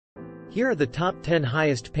Here are the top 10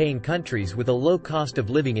 highest paying countries with a low cost of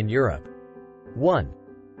living in Europe. 1.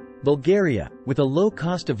 Bulgaria. With a low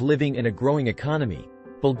cost of living and a growing economy,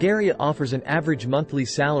 Bulgaria offers an average monthly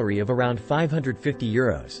salary of around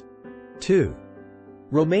 €550. 2.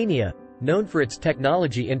 Romania. Known for its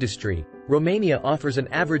technology industry, Romania offers an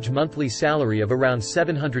average monthly salary of around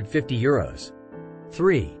 €750.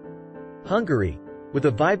 3. Hungary. With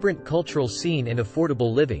a vibrant cultural scene and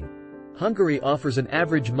affordable living, Hungary offers an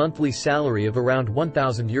average monthly salary of around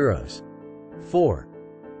 €1,000. 4.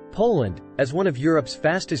 Poland. As one of Europe's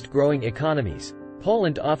fastest-growing economies,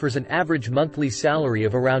 Poland offers an average monthly salary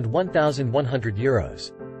of around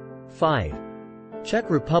 €1,100. 5. Czech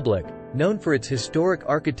Republic. Known for its historic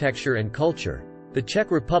architecture and culture, the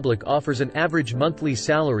Czech Republic offers an average monthly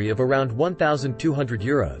salary of around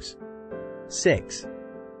 €1,200. 6.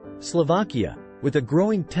 Slovakia. With a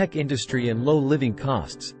growing tech industry and low living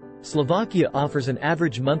costs, Slovakia offers an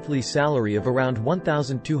average monthly salary of around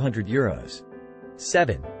 €1,200.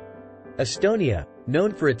 7. Estonia.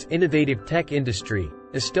 Known for its innovative tech industry,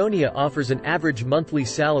 Estonia offers an average monthly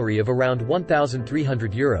salary of around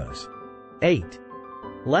 €1,300. 8.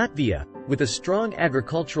 Latvia. With a strong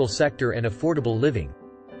agricultural sector and affordable living,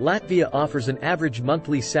 Latvia offers an average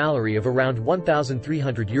monthly salary of around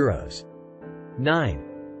 €1,300. 9.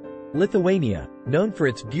 Lithuania. Known for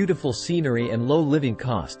its beautiful scenery and low living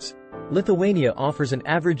costs, Lithuania offers an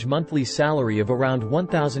average monthly salary of around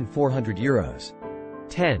 €1,400.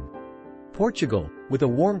 10. Portugal. With a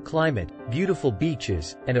warm climate, beautiful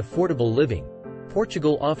beaches, and affordable living,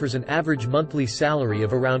 Portugal offers an average monthly salary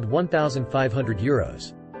of around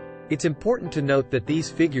 €1,500. It's important to note that these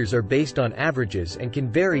figures are based on averages and can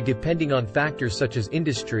vary depending on factors such as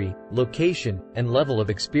industry, location, and level of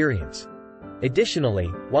experience. Additionally,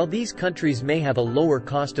 while these countries may have a lower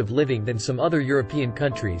cost of living than some other European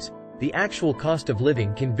countries, the actual cost of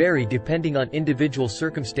living can vary depending on individual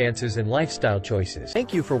circumstances and lifestyle choices.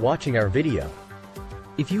 Thank you for watching our video.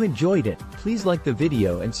 If you enjoyed it, please like the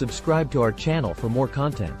video and subscribe to our channel for more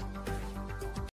content.